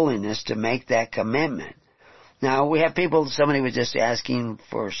your willingness to make that commitment. Now, we have people, somebody was just asking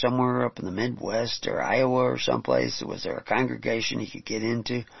for somewhere up in the Midwest or Iowa or someplace, was there a congregation he could get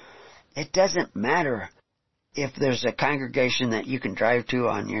into? It doesn't matter if there's a congregation that you can drive to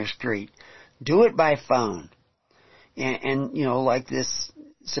on your street. Do it by phone. And like this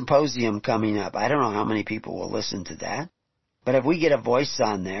symposium coming up, I don't know how many people will listen to that. But if we get a voice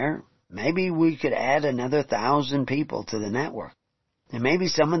on there, maybe we could add another 1,000 people to the network. And maybe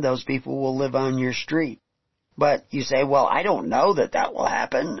some of those people will live on your street. But you say, well, I don't know that will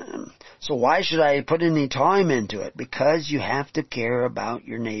happen, so why should I put any time into it? Because you have to care about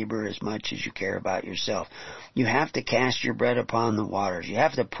your neighbor as much as you care about yourself. You have to cast your bread upon the waters. You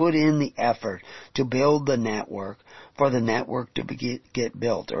have to put in the effort to build the network, for the network to get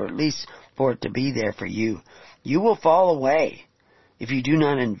built, or at least for it to be there for you. You will fall away if you do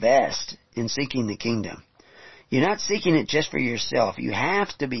not invest in seeking the kingdom. You're not seeking it just for yourself. You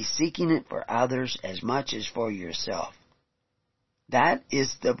have to be seeking it for others as much as for yourself. That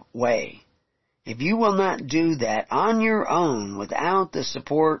is the way. If you will not do that on your own without the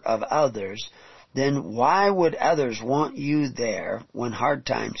support of others, then why would others want you there when hard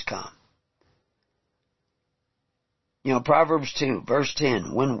times come? Proverbs 2, verse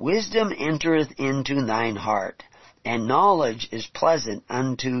 10, when wisdom entereth into thine heart, and knowledge is pleasant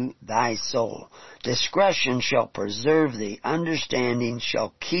unto thy soul, discretion shall preserve thee, understanding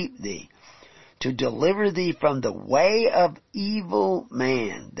shall keep thee, to deliver thee from the way of evil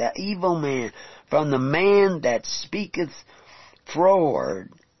man, from the man that speaketh froward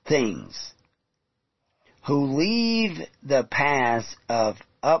things, who leave the paths of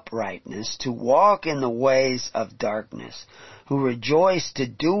uprightness to walk in the ways of darkness, who rejoice to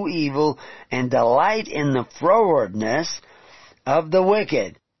do evil and delight in the frowardness of the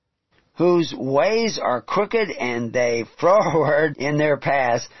wicked, whose ways are crooked and they froward in their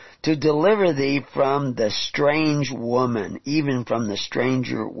paths, to deliver thee from the strange woman, even from the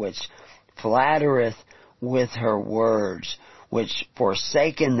stranger which flattereth with her words, which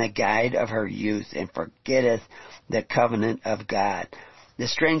forsaken the guide of her youth and forgetteth the covenant of God. The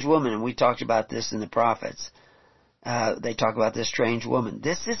strange woman, and we talked about this in the prophets, they talk about this strange woman.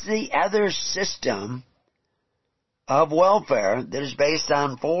 This is the other system of welfare that is based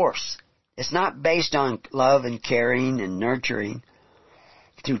on force. It's not based on love and caring and nurturing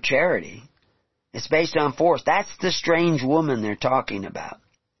through charity. It's based on force. That's the strange woman they're talking about.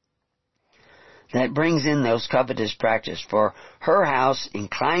 That brings in those covetous practices. For her house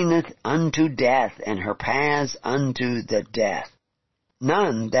inclineth unto death, and her paths unto the death.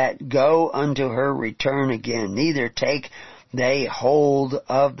 None that go unto her return again, neither take they hold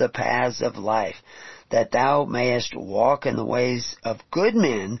of the paths of life, that thou mayest walk in the ways of good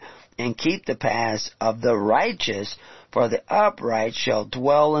men, and keep the paths of the righteous, for the upright shall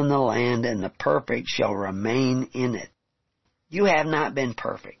dwell in the land, and the perfect shall remain in it. You have not been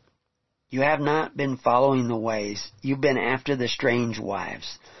perfect. You have not been following the ways. You've been after the strange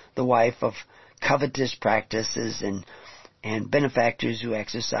wives, the wife of covetous practices and benefactors who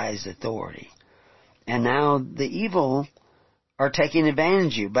exercise authority. And now the evil are taking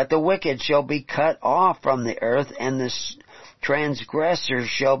advantage of you. But the wicked shall be cut off from the earth, and the transgressors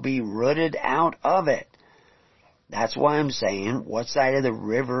shall be rooted out of it. That's why I'm saying, what side of the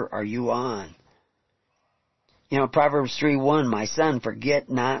river are you on? Proverbs 3:1, my son, forget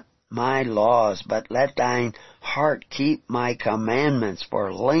not my laws, but let thine heart keep my commandments,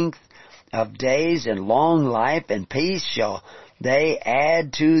 for length of days and long life and peace shall they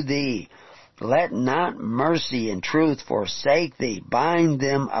add to thee. Let not mercy and truth forsake thee. Bind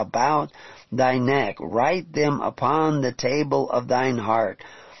them about thy neck. Write them upon the table of thine heart.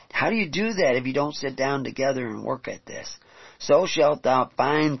 How do you do that if you don't sit down together and work at this? So shalt thou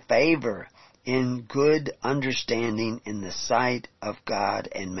find favor in good understanding in the sight of God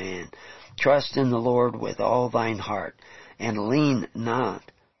and man. Trust in the Lord with all thine heart, and lean not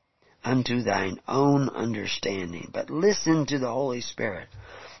unto thine own understanding, but listen to the Holy Spirit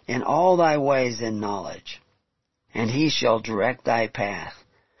in all thy ways and knowledge, and he shall direct thy path.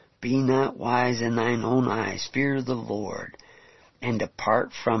 Be not wise in thine own eyes. Fear the Lord, and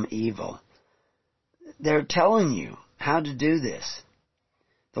depart from evil. They're telling you how to do this.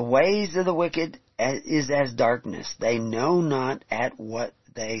 The ways of the wicked is as darkness. They know not at what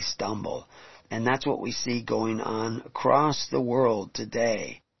they stumble. And that's what we see going on across the world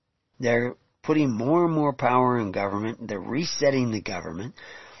today. They're putting more and more power in government. They're resetting the government.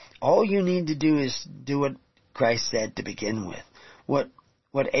 All you need to do is do what Christ said to begin with.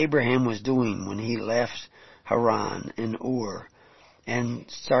 What Abraham was doing when he left Haran and Ur and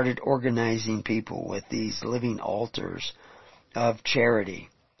started organizing people with these living altars of charity.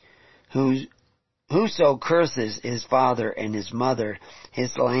 Whoso curses his father and his mother,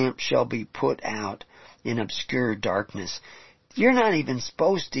 his lamp shall be put out in obscure darkness. You're not even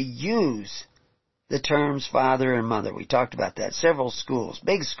supposed to use the terms father and mother. We talked about that. Several schools,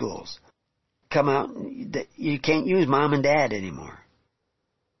 big schools, come out. You can't use mom and dad anymore.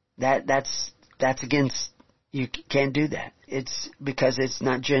 That's against, you can't do that. It's because it's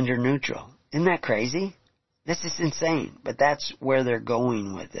not gender neutral. Isn't that crazy? This is insane. But that's where they're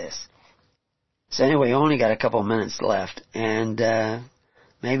going with this. So anyway, we only got a couple of minutes left, and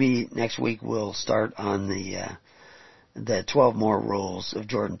maybe next week we'll start on the 12 more rules of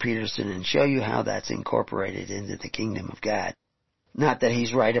Jordan Peterson and show you how that's incorporated into the kingdom of God. Not that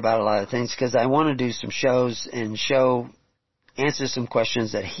he's right about a lot of things, because I want to do some shows and answer some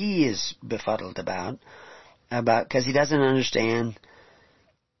questions that he is befuddled about, because he doesn't understand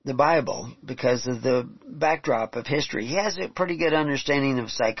the Bible because of the backdrop of history. He has a pretty good understanding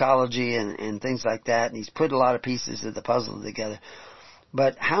of psychology and things like that, and he's put a lot of pieces of the puzzle together.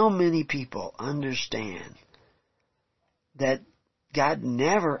 But how many people understand that God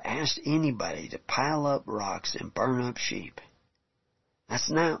never asked anybody to pile up rocks and burn up sheep? That's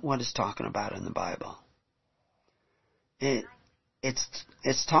not what it's talking about in the Bible.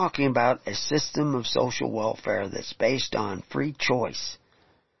 It's talking about a system of social welfare that's based on free choice.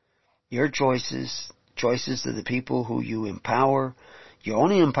 Your choices of the people who you empower. You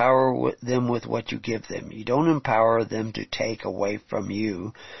only empower them with what you give them. You don't empower them to take away from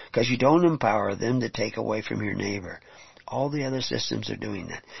you, because you don't empower them to take away from your neighbor. All the other systems are doing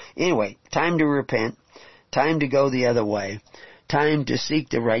that. Anyway, time to repent. Time to go the other way. Time to seek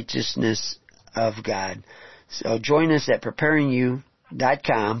the righteousness of God. So join us at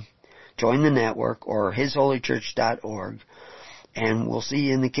preparingyou.com. Join the network, or hisholychurch.org. And we'll see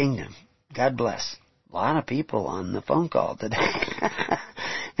you in the kingdom. God bless. A lot of people on the phone call today.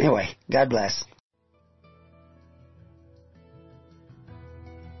 Anyway, God bless.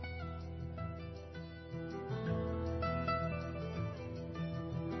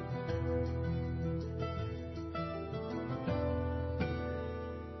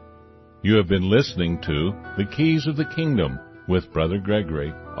 You have been listening to The Keys of the Kingdom with Brother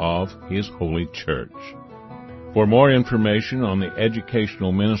Gregory of His Holy Church. For more information on the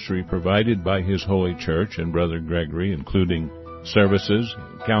educational ministry provided by His Holy Church and Brother Gregory, including services,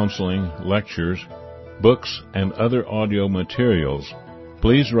 counseling, lectures, books, and other audio materials,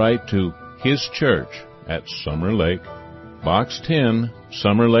 please write to His Church at Summer Lake, Box 10,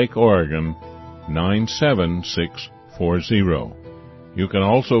 Summer Lake, Oregon, 97640. You can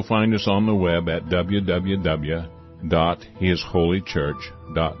also find us on the web at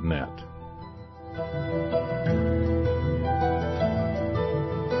www.hisholychurch.net.